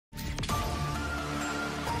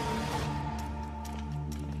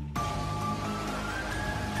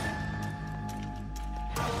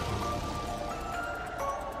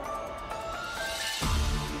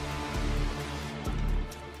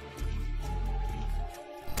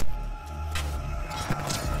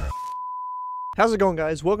How's it going,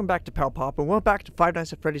 guys? Welcome back to PowPop, and welcome back to Five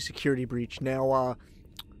Nights at Freddy's Security Breach. Now,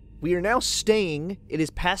 we are now staying. It is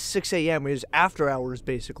past 6 a.m. It is after hours,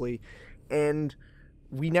 basically, and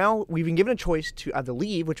we've been given a choice to either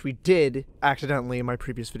leave, which we did accidentally in my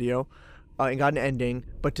previous video, and got an ending,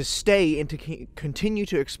 but to stay and to continue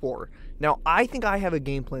to explore. Now, I think I have a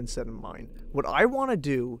game plan set in mind. What I want to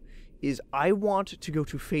do is I want to go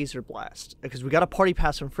to Fazer Blast, because we got a party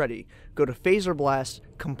pass from Freddy. Go to Fazer Blast,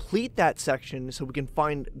 complete that section so we can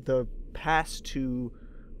find the pass to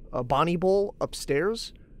Bonnie Bowl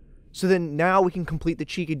upstairs. So then now we can complete the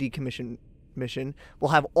Chica decommission mission. We'll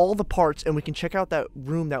have all the parts and we can check out that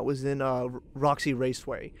room that was in Roxy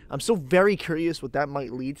Raceway. I'm still very curious what that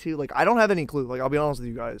might lead to. Like, I don't have any clue. Like, I'll be honest with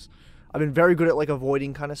you guys. I've been very good at, like,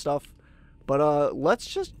 avoiding kind of stuff. But, let's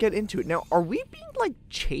just get into it. Now, are we being, like,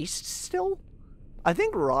 chased still? I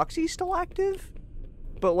think Roxy's still active.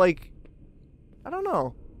 But, like, I don't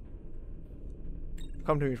know.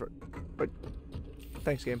 Come to me for... But,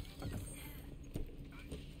 thanks, game.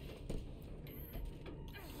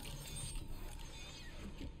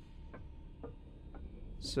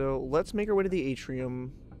 So, let's make our way to the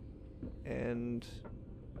atrium. And...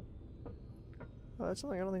 Oh, that's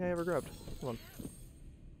something I don't think I ever grabbed. Hold on.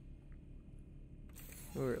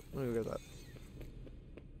 Let me go get that.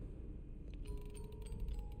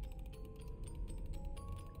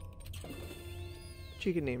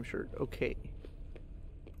 Chicken name shirt. Okay.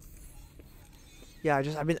 Yeah,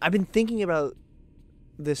 I've been thinking about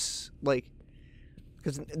this, like,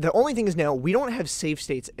 because the only thing is now we don't have save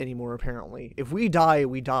states anymore. Apparently, if we die,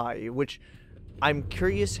 we die. Which I'm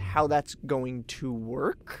curious how that's going to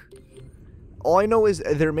work. All I know is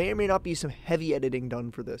there may or may not be some heavy editing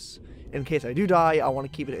done for this. In case I do die, I want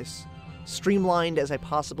to keep it as streamlined as I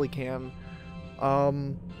possibly can.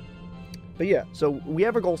 But yeah, so we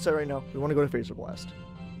have a goal set right now. We want to go to Fazer Blast.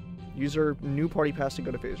 Use our new party pass to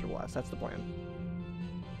go to Fazer Blast. That's the plan.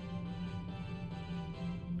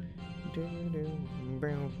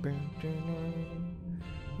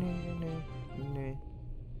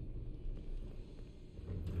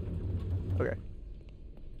 Okay.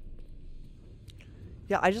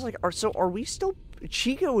 Yeah, I just like, are we still,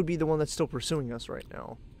 Chica would be the one that's still pursuing us right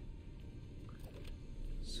now.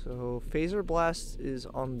 So, Fazer Blast is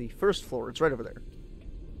on the first floor, it's right over there.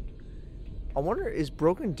 I wonder, is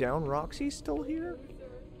Broken Down Roxy still here?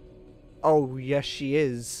 Oh, yes she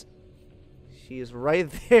is. She is right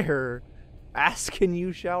there. Ask and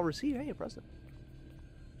you shall receive. Hey, press it.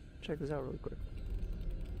 Check this out really quick.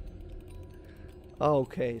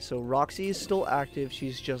 Okay, so Roxy is still active,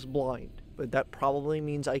 she's just blind. But that probably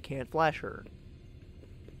means I can't flash her.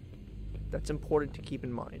 That's important to keep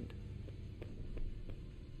in mind.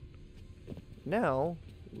 Now,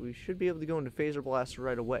 we should be able to go into Fazer Blast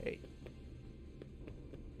right away.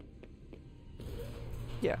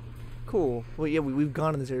 Yeah, cool. Well, yeah, we've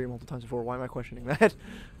gone in this area multiple times before. Why am I questioning that?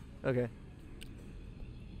 Okay.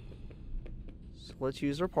 So let's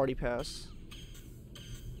use our party pass.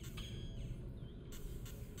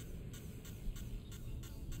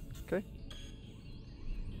 Okay.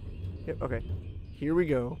 Yep, okay. Here we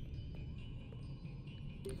go.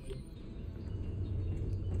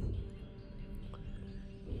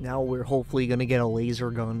 Now we're hopefully gonna get a laser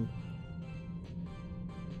gun.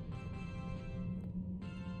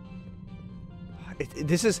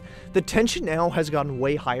 This is... The tension now has gotten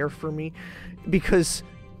way higher for me. Because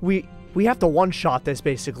we have to one-shot this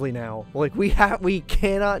basically now. Like, we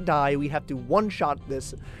cannot die. We have to one-shot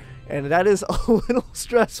this. And that is a little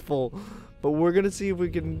stressful. But we're gonna see if we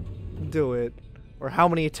can do it, or how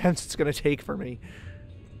many attempts it's gonna take for me.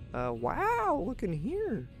 Wow, look in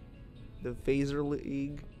here. The Fazer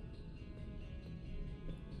League.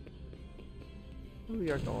 What do we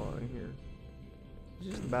got going on here? Is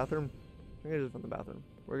this the bathroom? I think it is from the bathroom.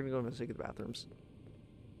 We're gonna go investigate the bathrooms.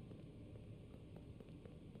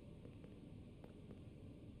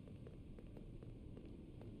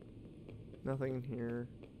 Nothing in here.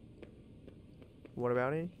 What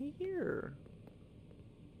about in here?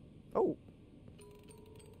 Oh.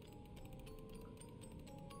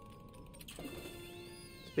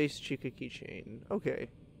 Space Chica keychain. Okay.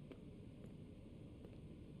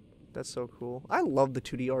 That's so cool. I love the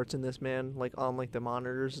 2D arts in this, man. Like, on, like, the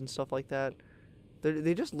monitors and stuff like that.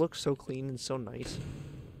 They just look so clean and so nice.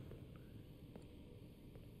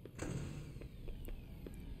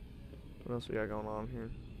 What else we got going on here?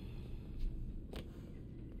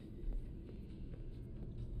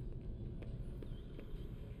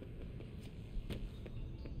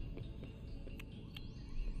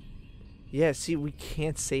 Yeah, see, we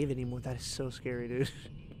can't save anymore. That is so scary, dude.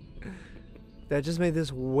 That just made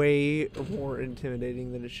this way more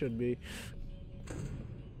intimidating than it should be.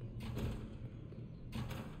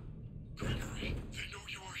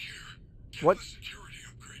 What? A security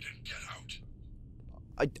upgrade and get out.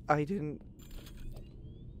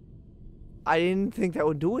 I didn't think that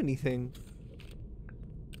would do anything.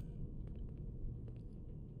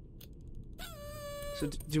 So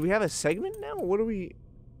do we have a segment now? What do we?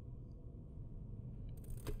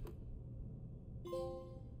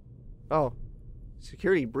 Oh,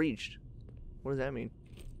 security breached. What does that mean?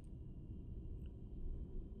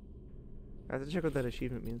 I have to check what that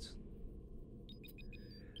achievement means.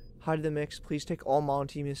 Hide the mix. Please take all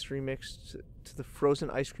Monty mystery mix to the frozen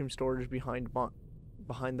ice cream storage behind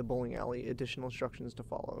the bowling alley. Additional instructions to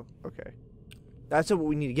follow. Okay, that's what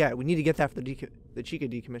we need to get. We need to get that for the Chica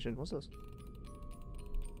decommission. What's this?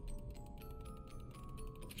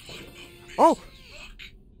 Oh! Look,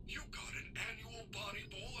 you got an annual Body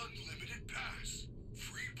Bowl Unlimited Pass.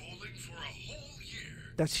 Free bowling for a whole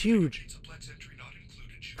year. That's huge. PizzaPlex entry not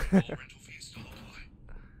included. Should all rental fees still apply?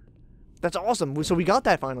 That's awesome. So we got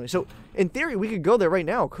that finally. So in theory, we could go there right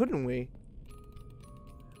now, couldn't we?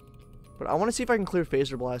 But I want to see if I can clear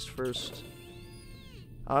Fazer Blast first.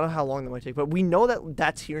 I don't know how long that might take, but we know that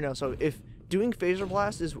that's here now. So if doing Fazer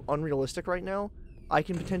Blast is unrealistic right now, I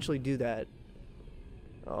can potentially do that.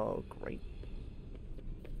 Oh, great.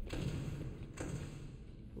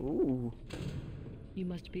 Ooh. You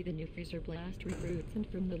must be the new Fazer Blast recruits, and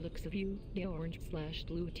from the looks of you, the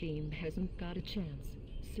orange/blue team hasn't got a chance.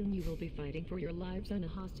 Soon you will be fighting for your lives on a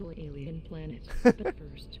hostile alien planet. But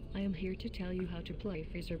first, I am here to tell you how to play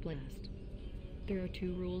Fazer Blast. There are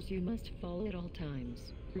 2 rules you must follow at all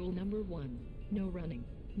times. Rule number 1, no running,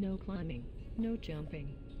 no climbing, no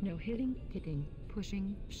jumping, no hitting, kicking,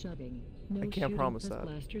 pushing, shoving, no I can't shooting promise that.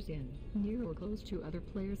 blasters in, near or close to other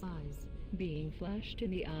players' eyes. Being flashed in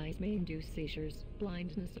the eyes may induce seizures,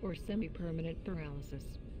 blindness, or semi-permanent paralysis.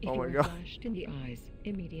 If Oh you my are God. flashed in the eyes,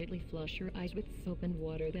 immediately flush your eyes with soap and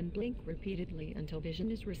water, then blink repeatedly until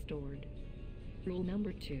vision is restored. Rule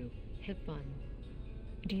number 2, have fun.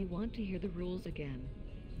 Do you want to hear the rules again?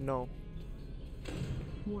 No.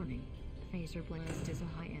 Warning. Fazer Blast is a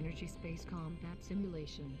high-energy space combat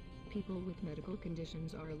simulation. People with medical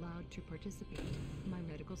conditions are allowed to participate. My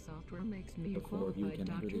medical software makes me a Before you qualified can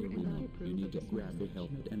enter doctor, the and arena, I you approve need of to this grab the message.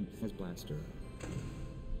 helmet and Faz Blaster.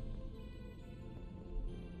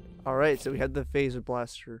 Alright, so we had the Fazer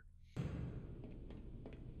Blaster.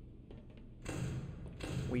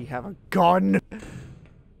 We have a gun!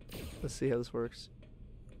 Let's see how this works.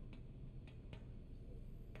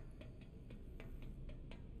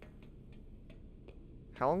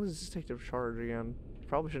 How long does this take to charge again?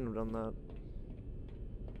 Probably shouldn't have done that.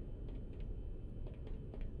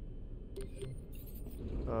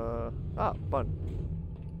 Button.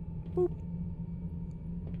 Boop.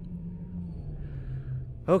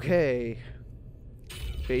 Okay.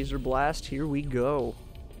 Fazer Blast, here we go.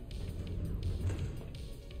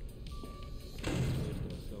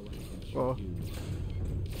 Oh.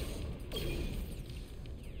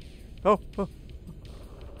 Oh, oh.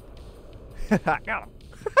 Got him.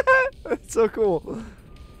 That's so cool.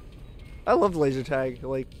 I loved laser tag,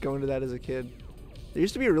 like going to that as a kid. There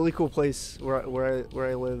used to be a really cool place where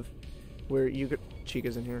I live, where you could.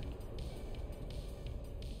 Chica's in here.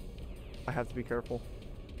 I have to be careful.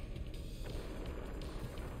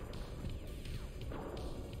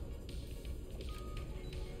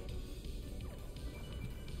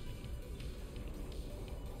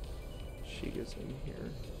 Chica's in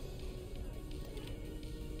here.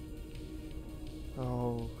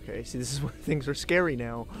 Oh, okay. See, this is where things are scary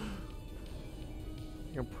now.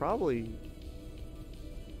 I can probably.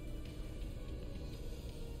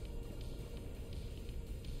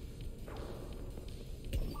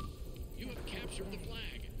 You have captured the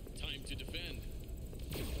flag. Time to defend.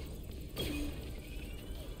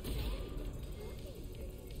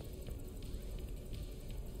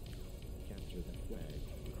 Capture the flag.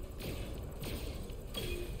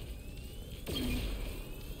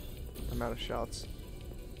 I'm out of shots.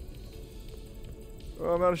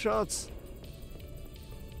 Oh, I'm out of shots.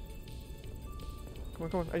 Come on,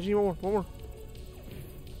 come on. I just need one more. One more.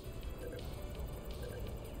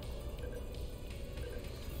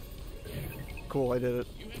 Cool, I did it.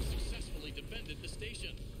 You have successfully defended the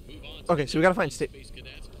station. Move on. Okay, so we gotta find Space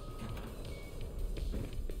Cadet.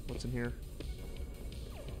 What's in here?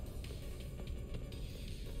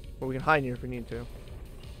 Well, we can hide in here if we need to.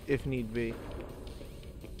 If need be.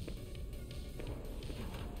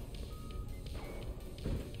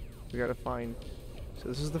 We gotta find. So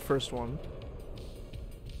this is the first one.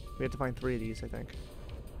 We have to find 3 of these, I think.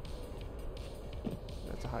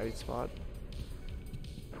 That's a hiding spot.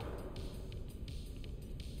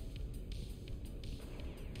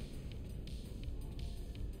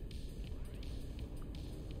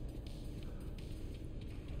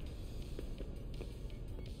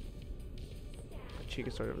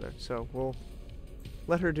 Chica's right over there. So we'll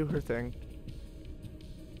let her do her thing.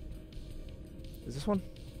 Is this one?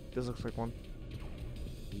 This looks like one.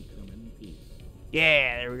 We come in peace.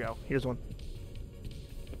 Yeah, there we go. Here's one.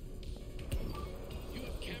 You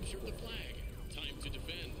have captured the flag. Time to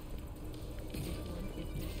defend.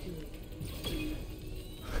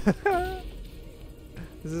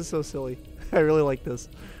 This is so silly. I really like this.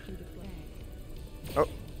 Oh.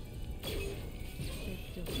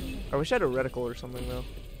 I wish I had a reticle or something though.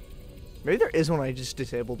 Maybe there is one, I just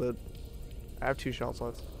disabled it. I have 2 shot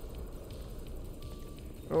slots.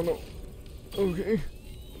 Oh no. Okay.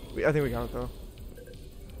 I think we got it though.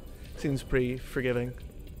 Seems pretty forgiving.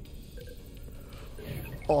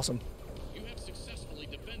 Awesome. You have successfully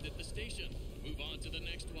defended the station. Move on to the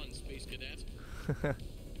next one, Space Cadet.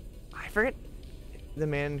 I forget the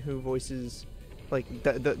man who voices like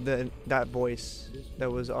that voice that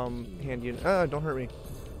was hand unit. Don't hurt me.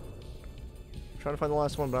 I'm trying to find the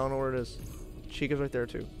last one, but I don't know where it is. Chica's right there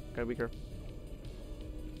too. Gotta be careful.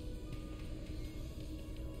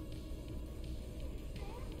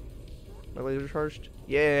 My laser charged?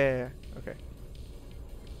 Yeah. Okay.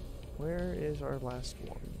 Where is our last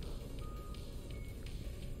one?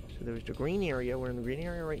 So there's the green area. We're in the green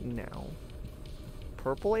area right now.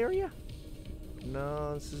 Purple area?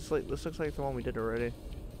 No, this looks like the one we did already.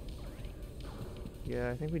 Yeah,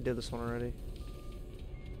 I think we did this one already.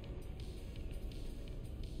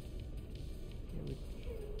 Yeah,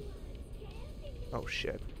 oh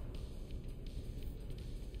shit.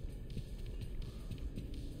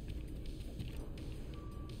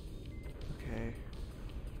 Okay.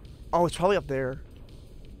 Oh, it's probably up there.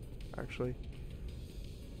 Actually.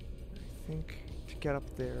 I think to get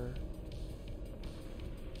up there.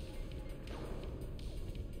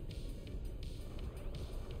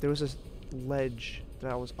 There was this ledge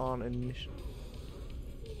that I was on initially.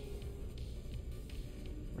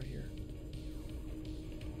 Right here.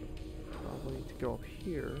 Probably to go up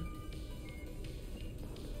here.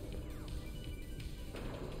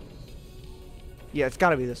 Yeah, it's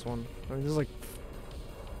gotta be this one. I mean, this is like...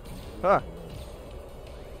 Ah!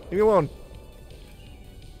 Leave me alone!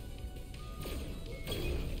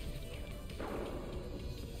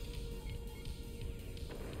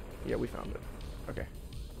 Yeah, we found it. Okay.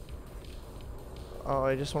 Oh,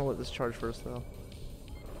 I just want to let this charge first, though.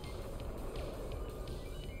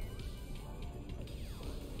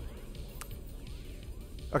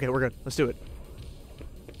 Okay, we're good. Let's do it.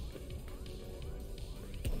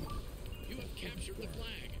 You have captured the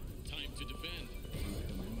flag. Time to defend.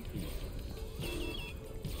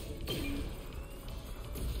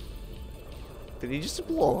 Did he just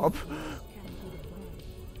blow up?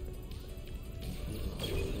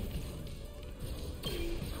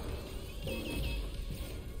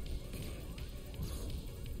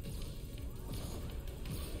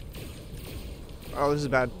 Oh, this is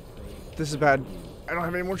bad. This is bad. I don't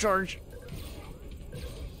have any more charge.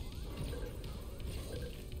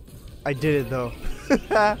 I did it though. You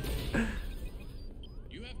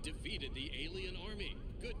have defeated the alien army.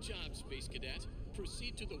 Good job, Space Cadet.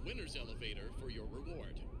 Proceed to the winner's elevator for your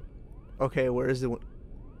reward. Okay, where is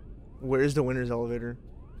the winner's elevator?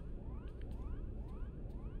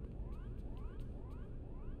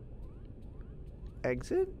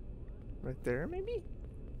 Exit? Right there, maybe?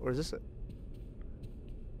 Or is this it?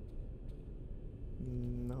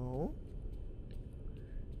 No.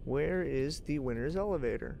 Where is the winner's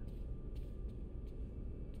elevator?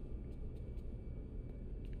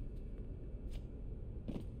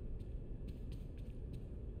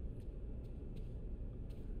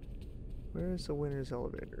 Where is the winner's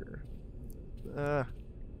elevator?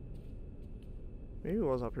 Maybe it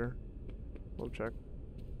was up here. We'll check.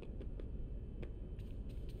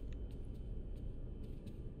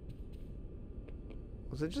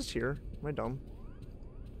 Was it just here? Am I dumb?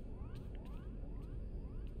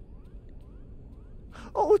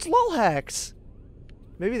 Oh, it's Lolhax!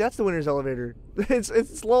 Maybe that's the winner's elevator.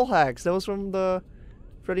 It's Lolhax. That was from the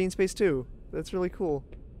Freddy in Space 2. That's really cool.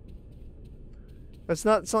 That's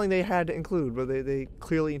not something they had to include, but they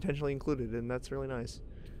clearly intentionally included, and that's really nice.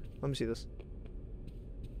 Let me see this.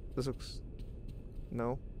 This looks...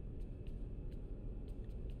 No.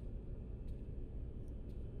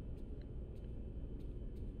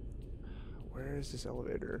 Where is this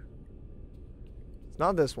elevator? It's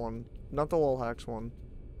not this one. Not the Lolhax one.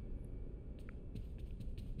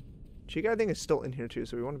 Chica, I think, is still in here too,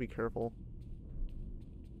 so we want to be careful.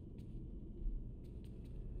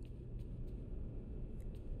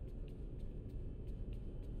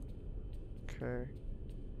 Okay.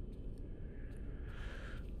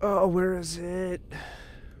 Oh, where is it?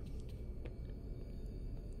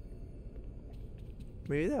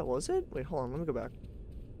 Maybe that was it? Wait, hold on, let me go back.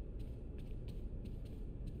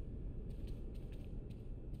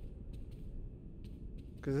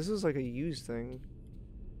 Because this is like a used thing.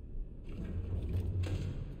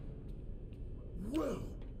 Well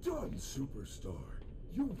done, superstar.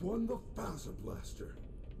 You won the Fazer Blaster.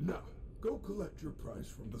 Now, go collect your prize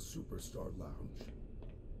from the Superstar Lounge.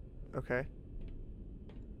 Okay.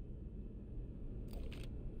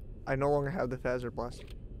 I no longer have the Fazer Blast.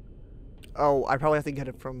 Oh, I probably have to get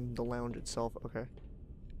it from the lounge itself. Okay.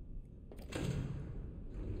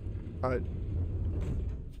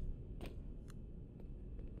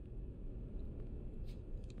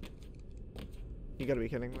 You gotta be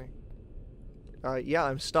kidding me. Yeah,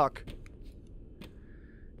 I'm stuck.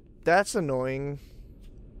 That's annoying.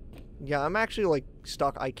 Yeah, I'm actually, like,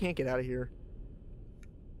 stuck. I can't get out of here.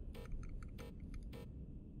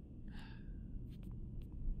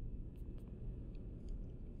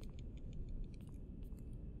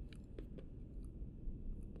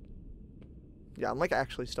 Yeah, I'm, like,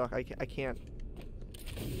 actually stuck. I can't.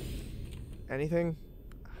 Anything?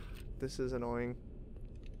 This is annoying.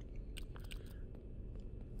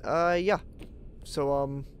 Yeah.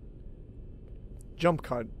 So, jump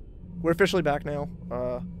cut. We're officially back now,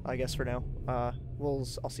 I guess for now. I'll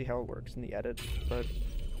see how it works in the edit, but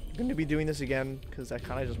I'm going to be doing this again, because I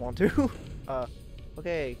kind of just want to.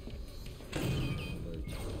 Okay.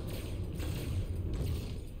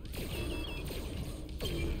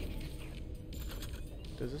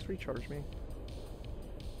 Does this recharge me?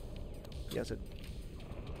 Yes, it...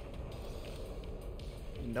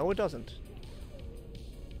 No, it doesn't.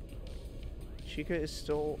 Chica is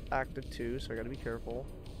still active too, so I gotta be careful.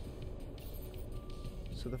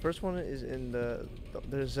 So the first one is in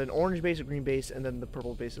there's an orange base, a green base, and then the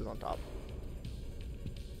purple base is on top.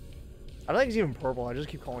 I don't think it's even purple, I just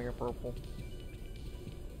keep calling it purple.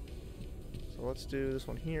 So let's do this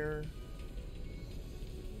one here.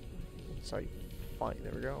 Sorry, fine,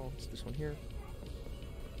 there we go. Let's do this one here.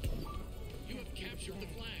 You have captured the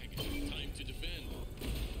flag. Time to defend.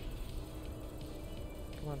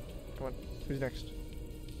 Come on, come on. Who's next?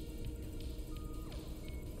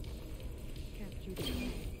 Capture the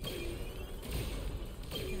flag.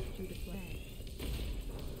 Capture the flag.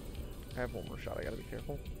 I have one more shot, I gotta be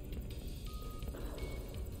careful.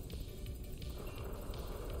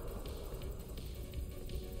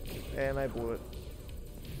 And I blew it.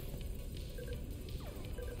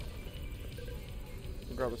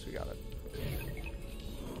 Regardless, we got it.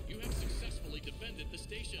 You have successfully defended the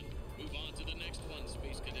station. Move on to the next one,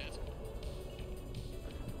 Space Cadet.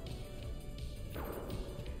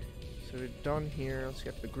 So we're done here. Let's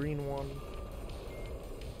get the green one.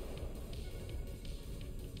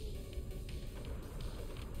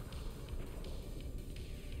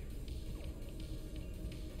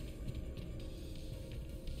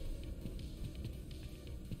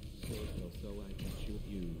 So I can shoot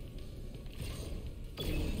you.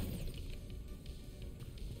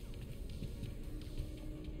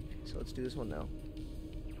 So let's do this one now.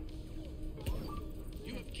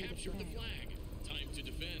 You have captured the flag. Time to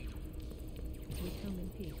defend. We come in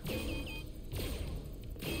peace.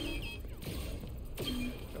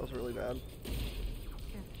 That was really bad.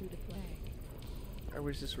 Capture the flag. I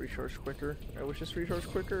wish this recharged quicker. I wish this recharged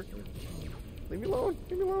quicker. Leave me alone.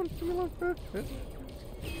 Leave me alone. Leave me alone. Can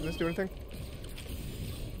this do anything?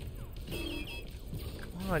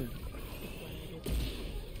 Come on.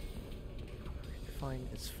 Fine.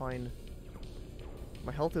 It's fine.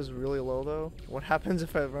 My health is really low though. What happens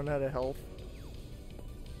if I run out of health?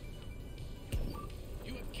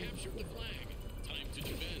 You have captured the flag. Time to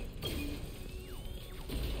defend.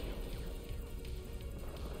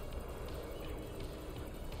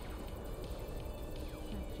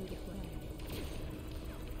 Capture the flag.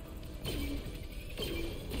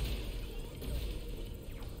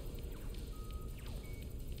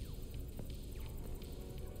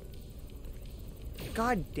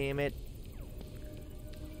 God damn it.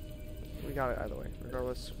 We got it either way.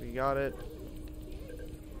 Regardless, we got it.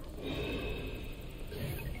 You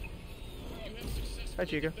have successfully Hi,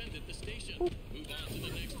 Chica. defended the station. Oop. Move on to the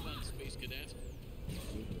next one, Space Cadet.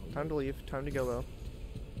 Time to leave. Time to go though.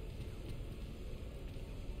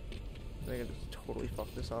 I think I just totally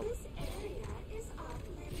fucked this up.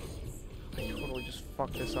 I totally just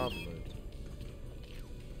fucked this up.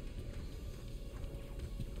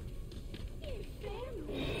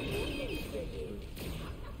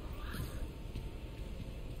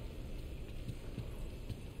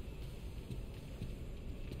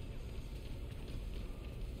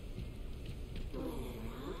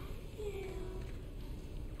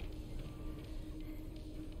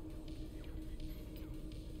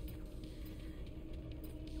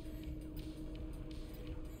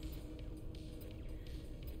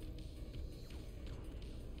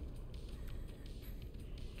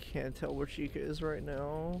 Can't tell where Chica is right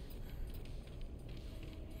now.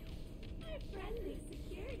 Our friendly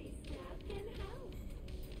security staff can help.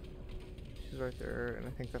 She's right there, and I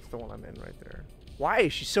think that's the one I'm in right there. Why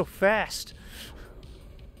is she so fast?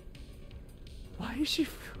 Why is she...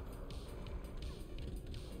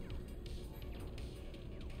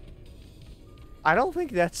 I don't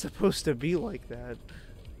think that's supposed to be like that.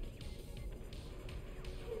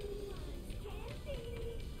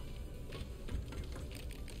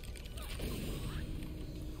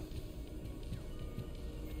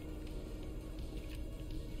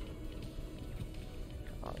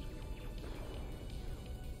 God.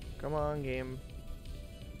 Come on, game.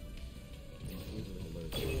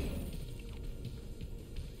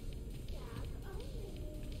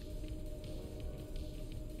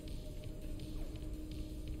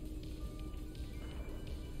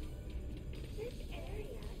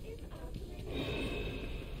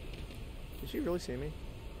 Did she really see me?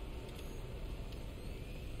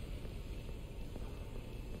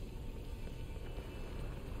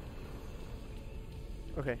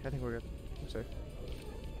 Okay, I think we're good. I'm safe.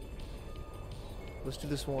 Let's do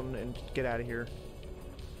this one and get out of here.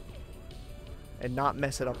 And not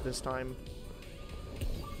mess it up this time.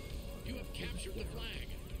 You have captured the flag.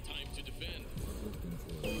 Time to defend.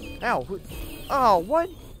 Ow! Oh, what?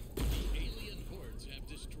 Alien hordes have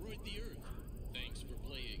destroyed the Earth. Thanks for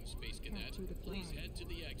playing, Space Cadet. Please head to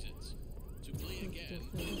the exits. To play again,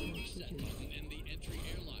 reset button in the entry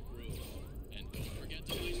airlock room. And don't forget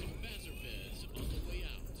to buy some Fazer on the way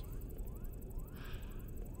out.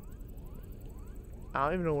 I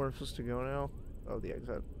don't even know where I'm supposed to go now. Oh, the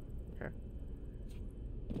exit. Okay.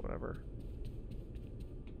 Whatever.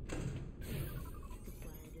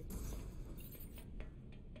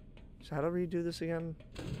 So how do we do this again?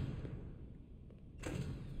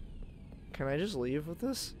 Can I just leave with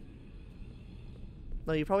this?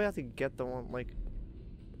 No, you probably have to get the one, like...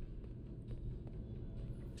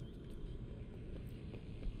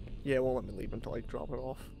 Yeah, it won't let me leave until I drop it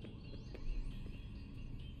off.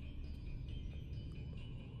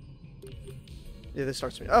 Yeah, this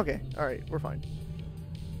starts me. Okay, alright, we're fine.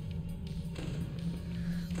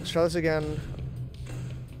 Let's try this again.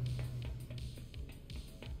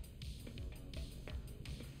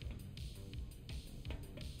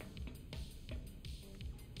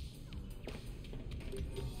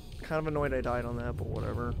 Kind of annoyed I died on that, but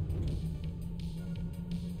whatever.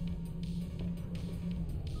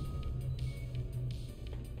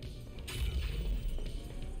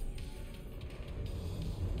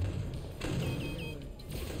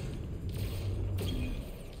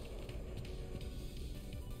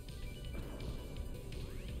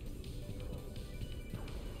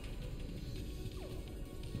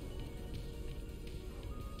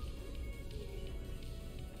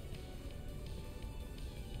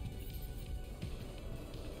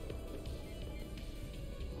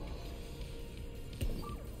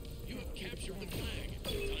 Capture the flag.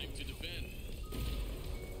 Time to defend.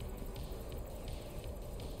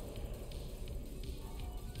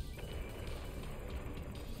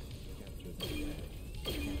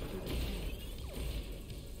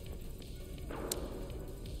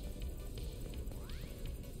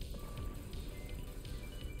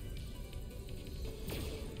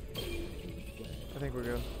 I think we're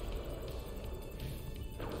good.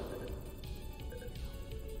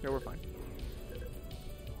 Yeah, we're fine.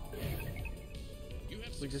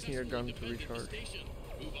 We just need a gun to recharge.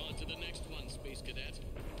 Move on to the next one, Space Cadet.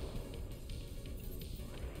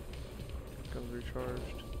 Gun's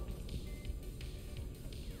recharged.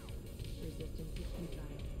 Resistance is futile.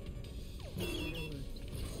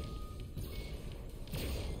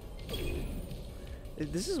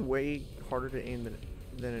 This is way harder to aim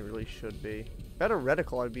than it really should be. If I had a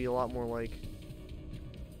reticle, I'd be a lot more like...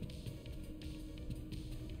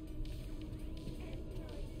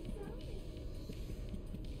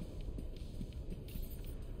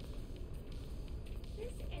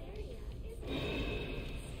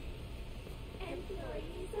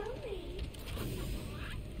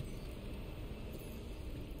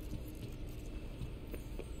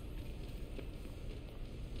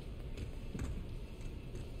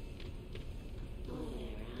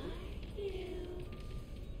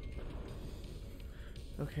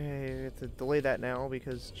 Okay, we have to delay that now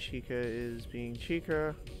because Chica is being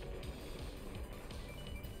Chica.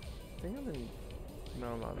 I think I'm in... No,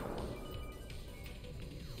 I'm not in that one.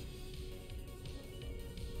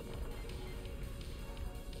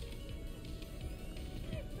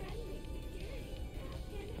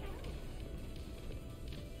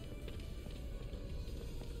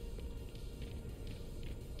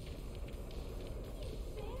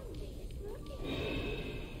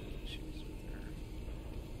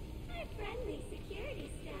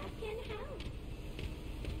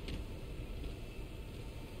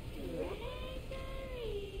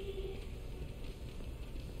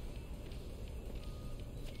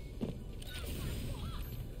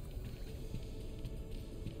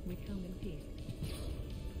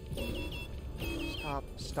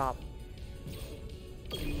 Stop.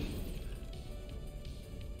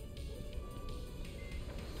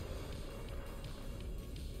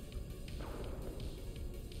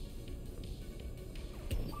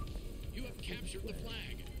 You have captured the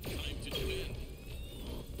flag. Time to defend.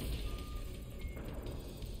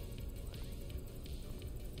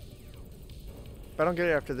 If I don't get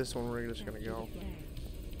it after this one, we're just gonna go.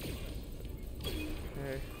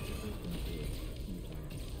 Okay.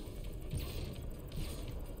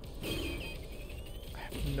 I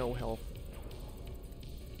have no health.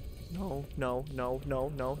 No, no, no,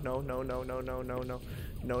 no, no, no, no, no, no, no, no, no.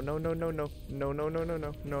 No, no, no, no, no. No, no, no, no,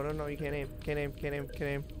 no. No, no, no, you can't aim. Can't aim, can't aim, can't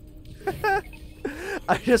aim.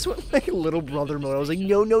 I just went like little brother mode. I was like,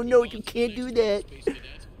 no, no, no, you can't do that.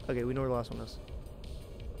 Okay, we know where the last one is.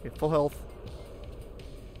 Okay, full health.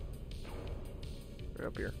 Right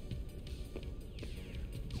up here.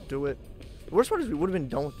 Do it. The worst part is we would have been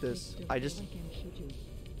done with this. I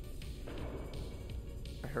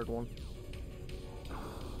heard one.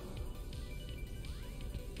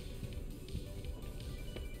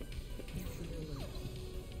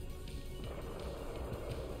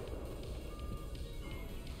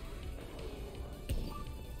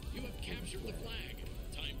 You have captured the flag.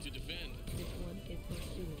 Time to defend. This one is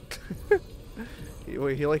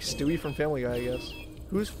pursuing. He likes Stewie from Family Guy, I guess.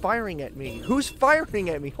 Who's firing at me? Who's firing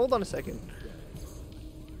at me? Hold on a second.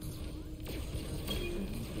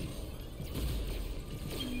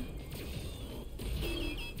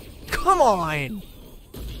 Come on! Alien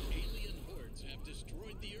hordes have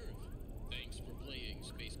destroyed the Earth. Thanks for playing,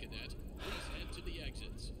 Space Cadet. Please head to the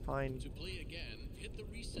exits. Fine. To play again, hit the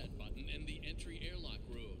reset button in the entry airlock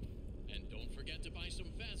room. And don't forget to buy some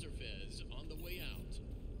Fazer Fizz on the way out.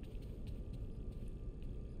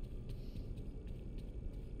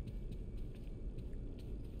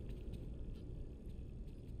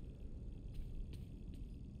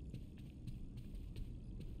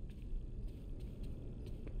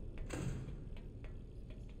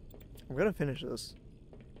 I'm gonna finish this.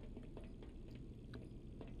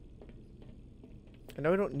 I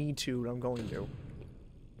know I don't need to, but I'm going to.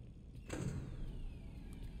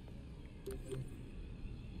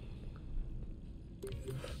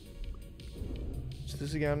 Let's do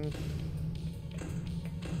this again.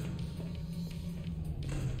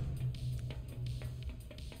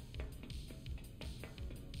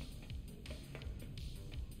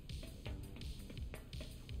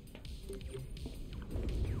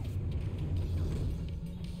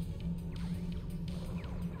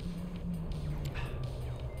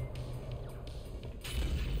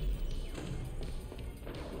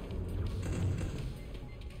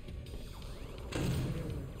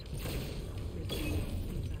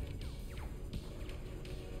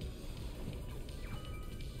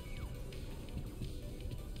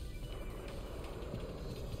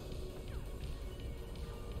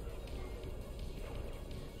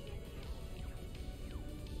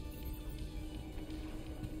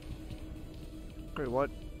 Wait,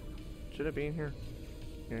 what? Should it be in here?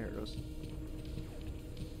 Yeah, here it goes.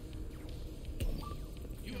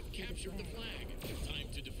 You have captured the flag. Time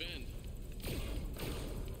to defend.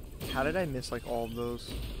 How did I miss like all of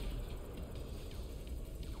those?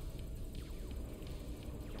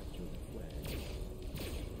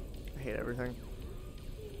 I hate everything.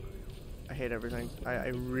 I hate everything. I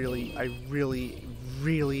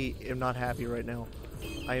really am not happy right now.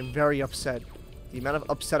 I am very upset. The amount of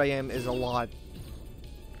upset I am is a lot.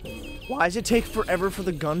 Why does it take forever for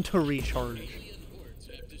the gun to recharge? Alien hordes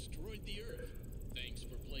have destroyed the Earth. Thanks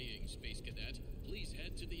for playing, Space Cadet. Please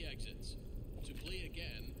head to the exits. To play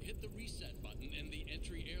again, hit the reset button in the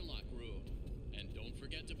entry airlock room. And don't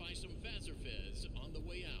forget to buy some Fazer Fizz on the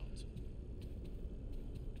way out.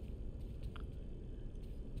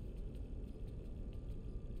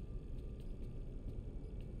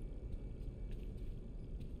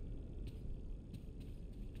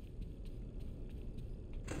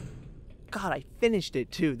 God, I finished it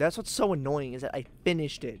too. That's what's so annoying is that I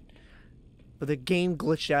finished it. But the game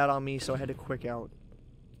glitched out on me, so I had to quick out.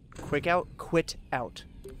 Quick out? Quit out.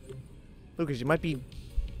 Lucas, this might be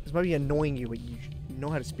annoying you, but you know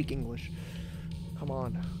how to speak English. Come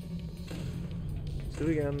on. Let's do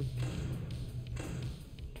it again.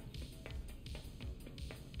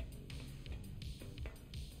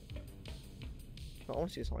 I want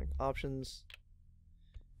to see something. Options.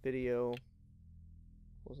 Video.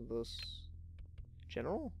 Wasn't this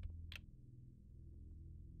general?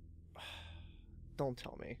 Don't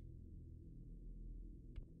tell me.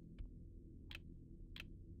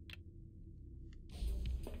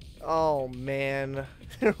 Oh man,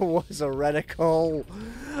 there was a reticle.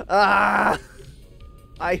 Ah!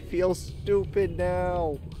 I feel stupid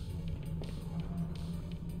now.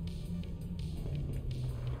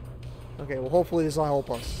 Okay, well hopefully this will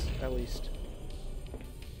help us, at least.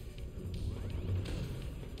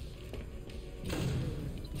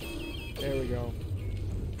 There we go.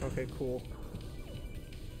 Okay, cool.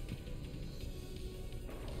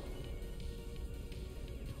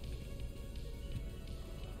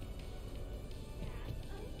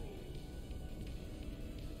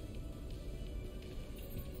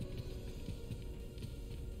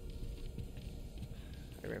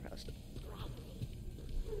 I ran past it.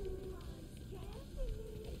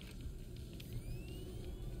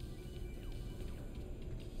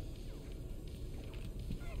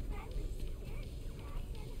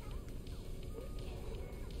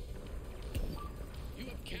 You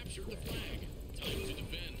have captured the flag. Time to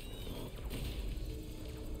defend.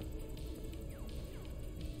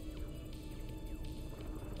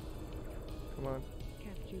 Come on.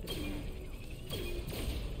 Capture the flag.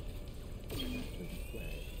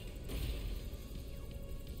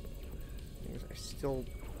 I still...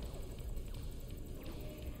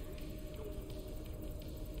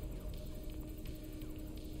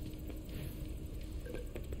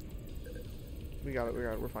 We got it,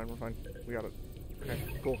 we're fine, we got it. Okay,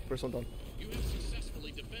 cool, first one done. You have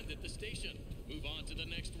successfully defended the station. Move on to the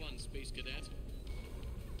next one, Space Cadet.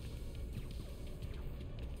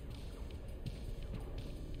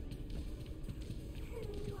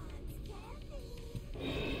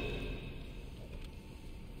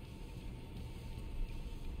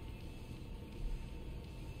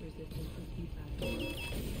 Resistance is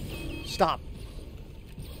futile. Stop!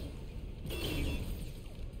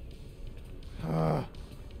 I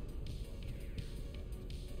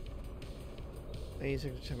need to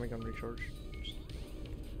have my gun recharged.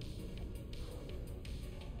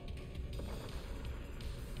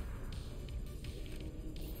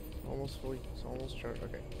 Almost fully, it's almost charged,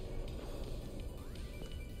 okay.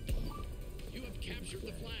 You have captured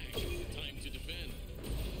the flag. Time to defend.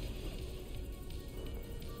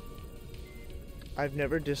 I've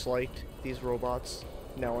never disliked these robots,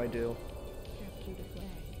 now I do. Capture the flag.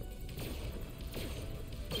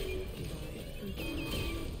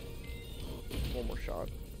 One more shot.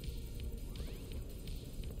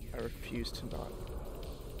 I refuse to not.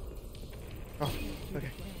 Oh, okay.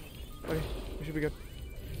 Okay, we should be good.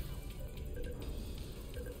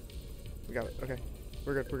 We got it, okay.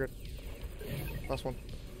 We're good, we're good. Last one.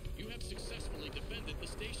 You have successfully defended the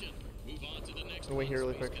station. Move on to the next I'll wait here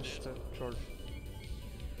really Space quick just to Cadet. charge.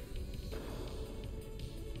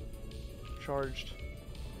 Charged.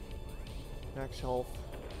 Max health.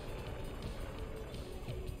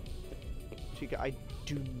 Chica, I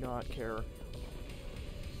do not care.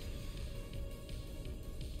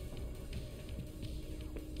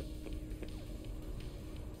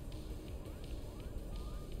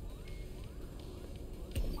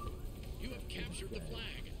 You have captured the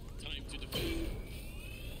flag. Time to defend.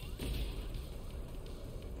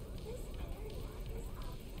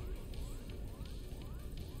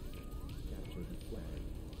 Capture the flag.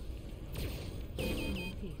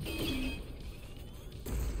 In peace.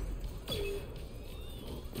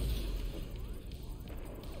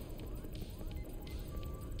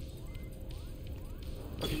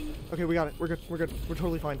 Okay, we got it. We're good. We're good. We're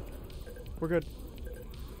totally fine. We're good.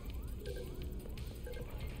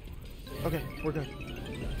 Okay, we're good.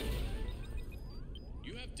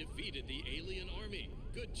 You have defeated the alien army.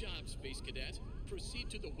 Good job, Space Cadet. Proceed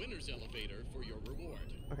to the winner's elevator for your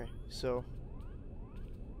reward. Okay, so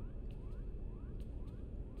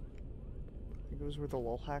I think it was where the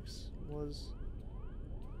wall hacks was.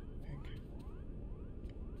 I think.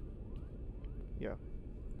 Yeah.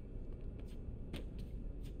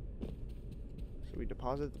 So we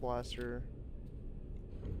deposit the blaster.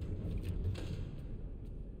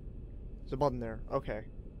 There's a button there. Okay.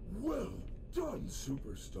 Well done,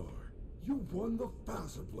 Superstar. You won the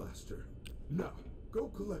Fazer Blaster. Now, go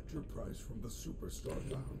collect your prize from the Superstar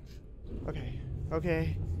Lounge. Okay.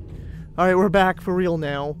 Okay. Alright, we're back for real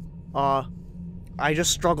now. I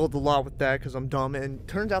just struggled a lot with that because I'm dumb, and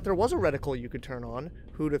turns out there was a reticle you could turn on.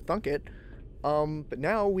 Who'd have thunk it? But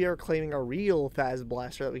now we are claiming a real Fazer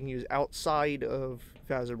Blaster that we can use outside of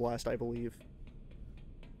Fazer Blast, I believe.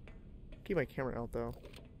 Keep my camera out, though.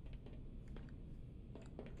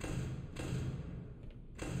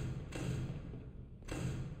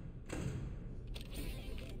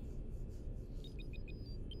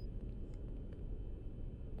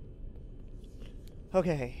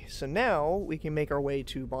 Okay, so now we can make our way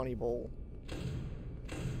to Bonnie Bowl.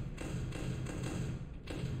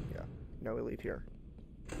 Yeah, now we leave here.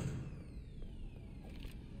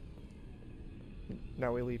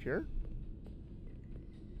 Now we leave here.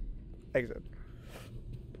 Exit.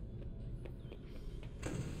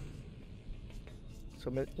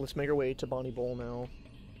 So let's make our way to Bonnie Bowl now.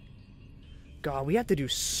 God, we have to do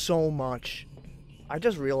so much. I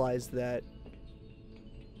just realized that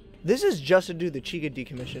this is just to do the Chica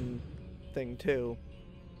decommission thing too.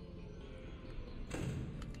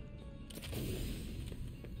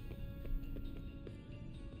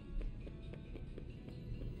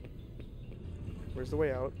 Where's the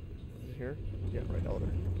way out? Is it here? Yeah, right out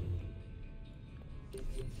there.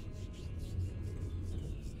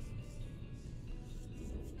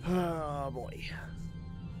 Oh boy.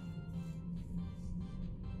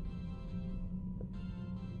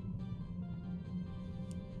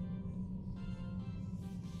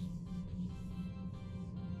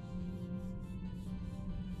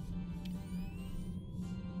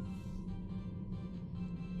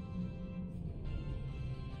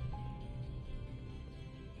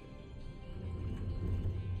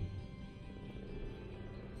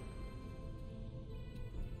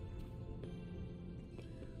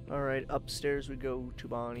 Alright, upstairs we go to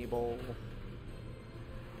Bonnie Bowl.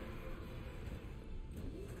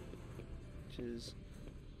 Which is...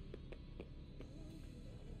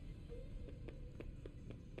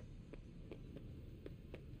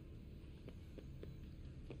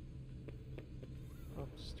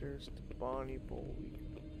 upstairs to Bonnie Bowl.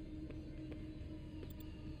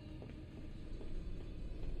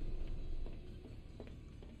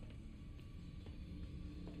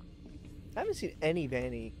 I haven't seen any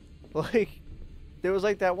Vanny. Like, there was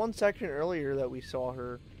like that one section earlier that we saw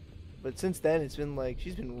her, but since then it's been like,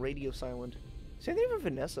 she's been radio silent. Same thing for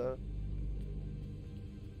Vanessa.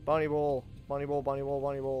 Bonnie Bowl, Bonnie Bowl, Bonnie Bowl,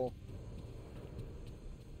 Bonnie Bowl.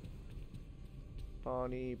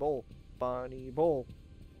 Bonnie Bowl, Bonnie Bowl.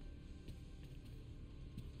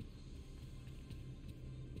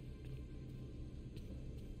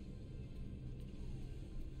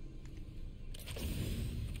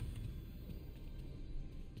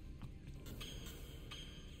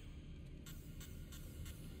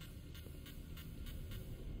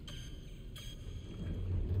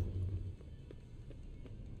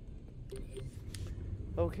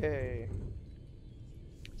 Okay,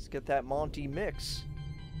 let's get that Monty mix.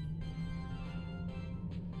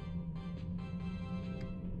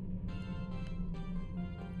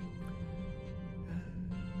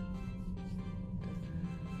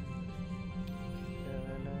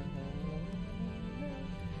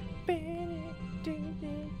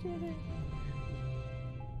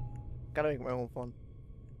 Gotta make my own fun.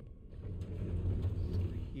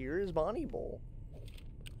 Here is Bonnie Bowl.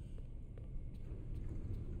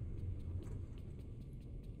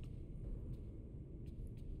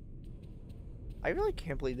 I really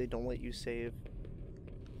can't believe they don't let you save.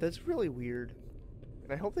 That's really weird.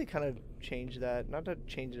 And I hope they kind of change that. Not to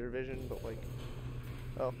change their vision, but like...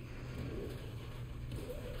 Oh.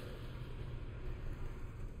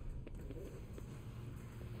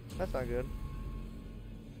 That's not good.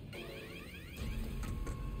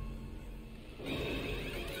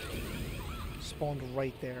 Spawned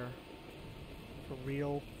right there. For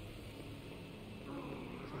real. So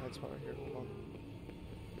that's right here. Hold on.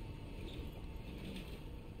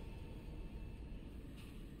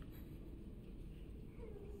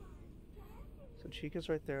 So Chica's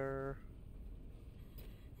right there.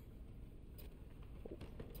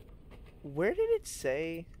 Where did it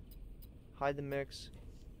say hide the mix?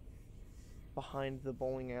 Behind the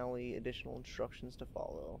bowling alley, additional instructions to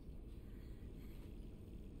follow.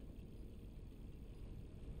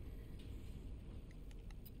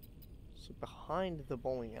 So behind the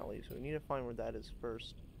bowling alley, so we need to find where that is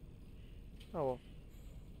first. Oh well.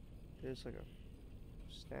 There's like a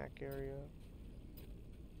snack area.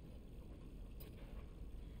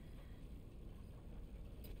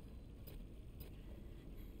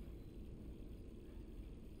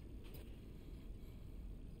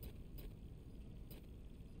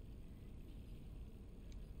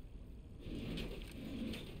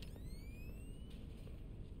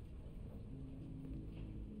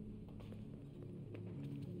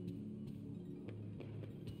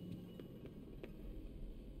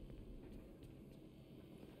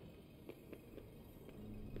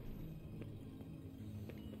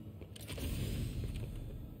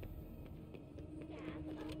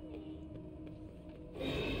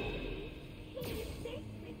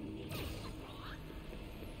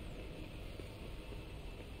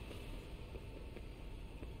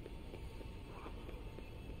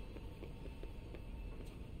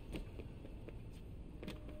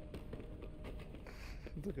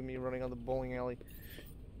 Look at me running on the bowling alley.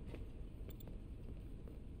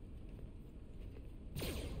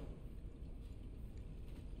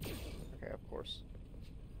 course.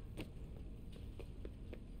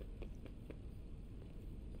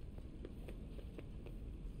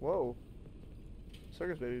 Whoa.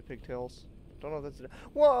 Circus baby pigtails. Don't know if that's...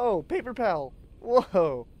 Whoa! Paper Pal!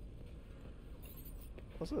 Whoa!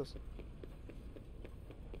 What's this?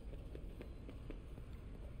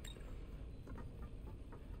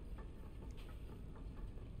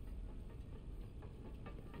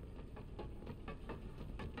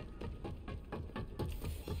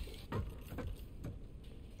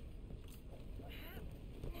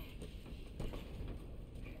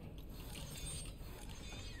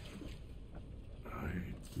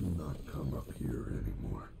 Do not come up here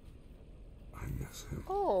anymore. I miss him.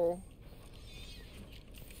 Oh.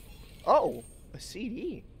 Oh, a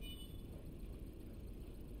CD.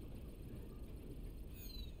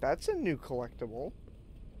 That's a new collectible.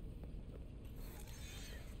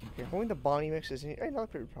 Okay, holding the Bonnie mix is in here. Hey, another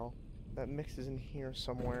paper pal. That mix is in here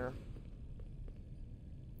somewhere.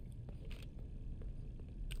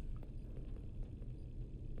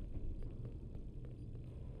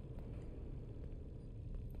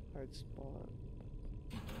 Hide spot.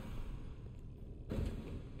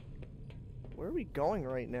 Where are we going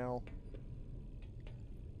right now?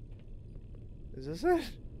 Is this it?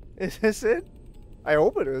 Is this it? I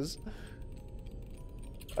hope it is.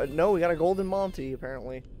 No, we got a golden Monty,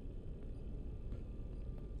 apparently.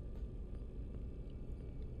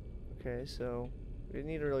 Okay, so we didn't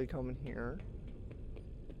need to really come in here.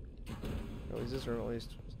 At least this room, at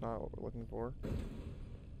least, is not what we're looking for.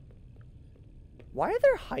 Why are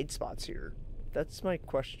there hide spots here? That's my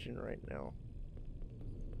question right now.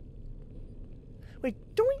 Wait,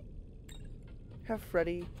 don't we have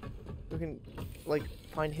Freddy who can, like,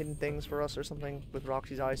 find hidden things for us or something with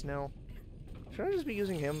Roxy's eyes now? Should I just be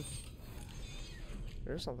using him?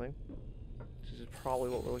 There's something. This is probably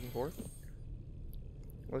what we're looking for.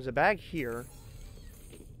 There's a bag here.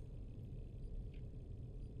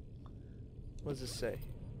 What does this say?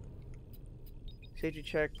 Safety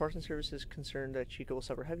check. Parts and Service is concerned that Chica will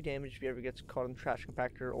suffer heavy damage if he ever gets caught in the trash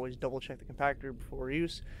compactor. Always double check the compactor before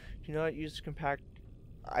use. Do not use the compact.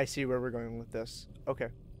 I see where we're going with this. Okay.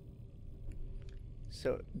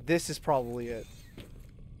 So this is probably it.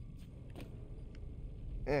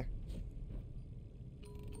 Eh.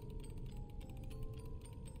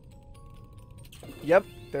 Yep,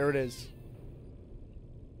 there it is.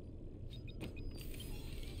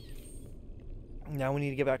 Now we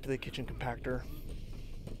need to get back to the kitchen compactor.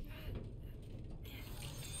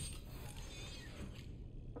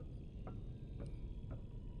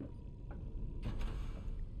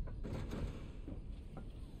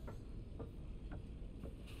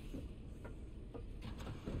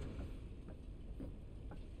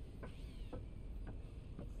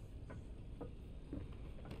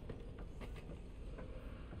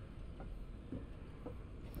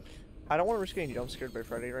 I don't want to risk getting jump scared by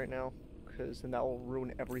Freddy right now, because then that will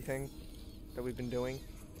ruin everything that we've been doing.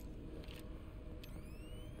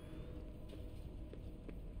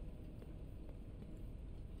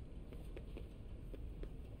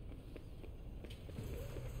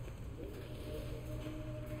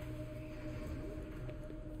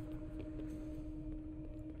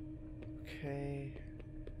 Okay,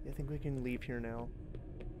 I think we can leave here now.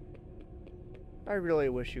 I really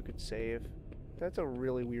wish you could save. That's a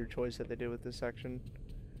really weird choice that they did with this section.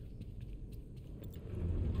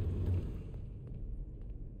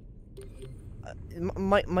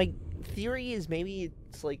 My theory is maybe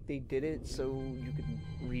it's like they did it so you could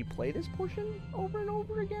replay this portion over and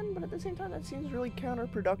over again, but at the same time that seems really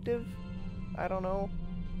counterproductive. I don't know.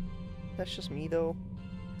 That's just me though.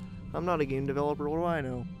 I'm not a game developer, what do I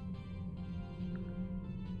know?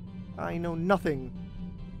 I know nothing.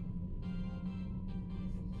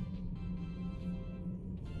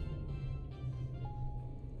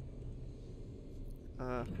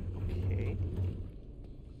 Okay.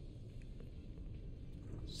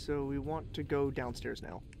 So we want to go downstairs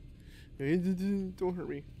now. Don't hurt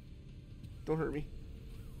me. Don't hurt me.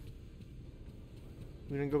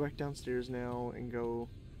 We're gonna go back downstairs now and go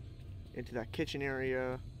into that kitchen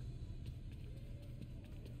area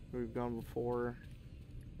where we've gone before.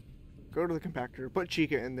 Go to the compactor, put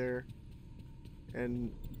Chica in there,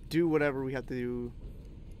 and do whatever we have to do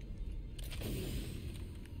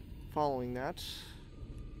following that.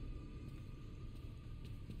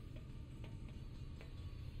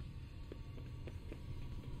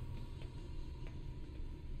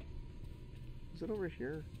 Is it over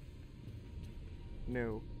here?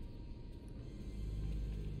 No.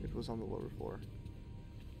 It was on the lower floor.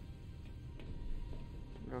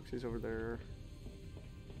 Roxy's over there.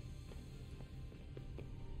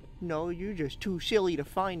 No, you're just too silly to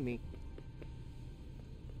find me.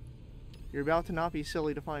 You're about to not be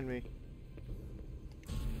silly to find me.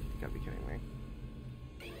 You gotta be kidding me.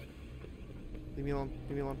 Leave me alone.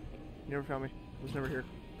 Leave me alone. You never found me. I was never here.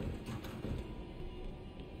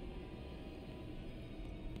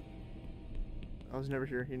 I was never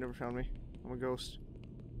here. You never found me. I'm a ghost.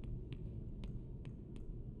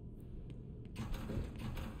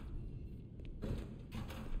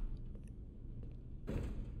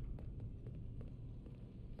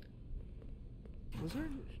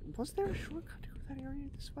 Was there a shortcut to that area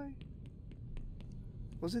this way?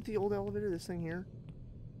 Was it the old elevator, this thing here?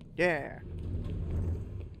 Yeah.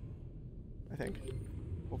 I think.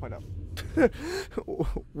 We'll find out.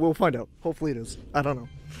 We'll find out. Hopefully it is. I don't know.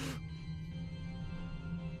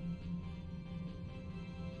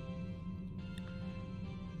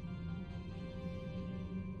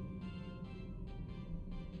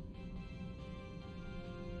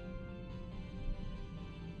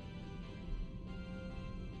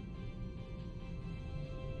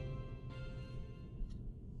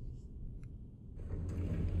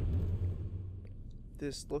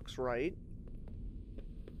 This looks right.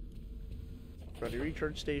 Freddy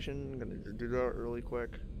recharge station. I'm gonna do that really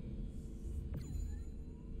quick.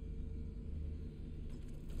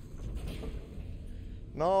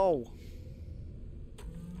 No.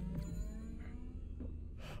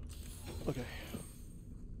 Okay.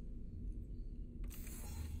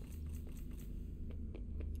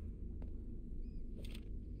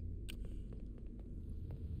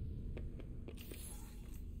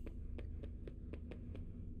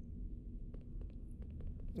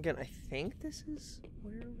 Again, I think this is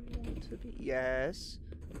where we want to be. Yes.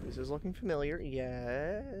 This is looking familiar.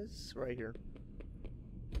 Yes. Right here.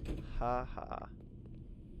 Ha ha.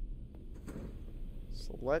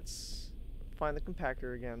 So let's find the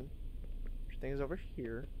compactor again. Everything is over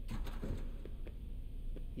here.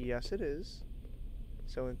 Yes, it is.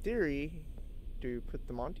 So in theory, do you put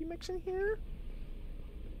the Monty mix in here?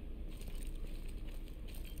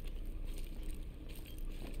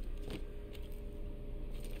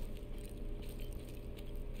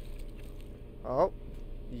 Oh,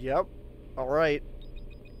 yep. Alright.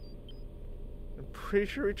 I'm pretty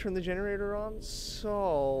sure we turned the generator on,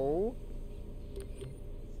 so...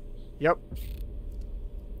 Yep.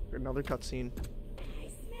 Another cutscene. I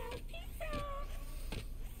smell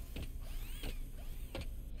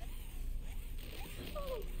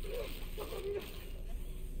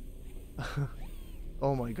pizza!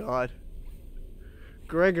 Oh my god.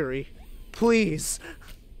 Gregory, please!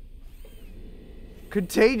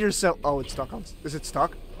 Contain yourself. Oh, it's stuck on. Is it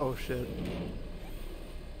stuck? Oh shit.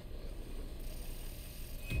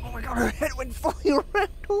 Oh my god, her head went fully around.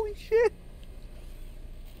 Holy shit.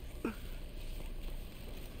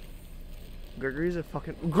 Gregory's a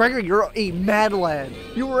fucking. Gregory, you're a mad lad.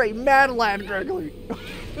 You were a mad lad, Gregory. Oh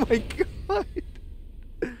my god.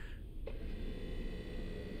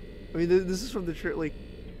 I mean, this is from the trip, like.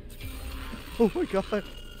 Oh my god.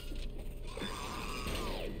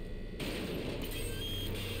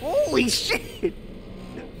 Holy shit!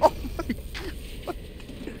 Oh my god!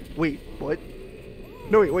 Wait, what?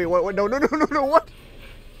 No, wait, what? No, what?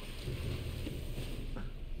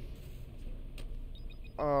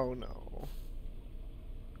 Oh no.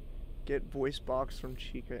 Get voice box from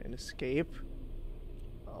Chica and escape?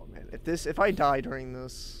 Oh man, if I die during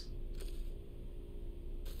this...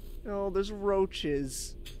 Oh, there's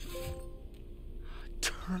roaches.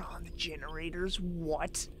 Turn on the generators,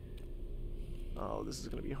 what? Oh, this is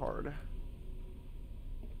gonna be hard.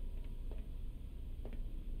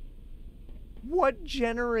 What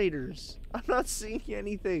generators? I'm not seeing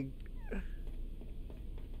anything.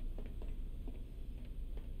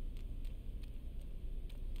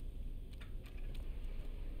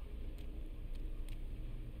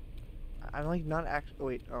 I'm like not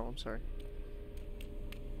wait, oh, I'm sorry.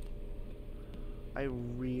 I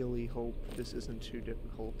really hope this isn't too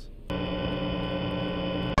difficult.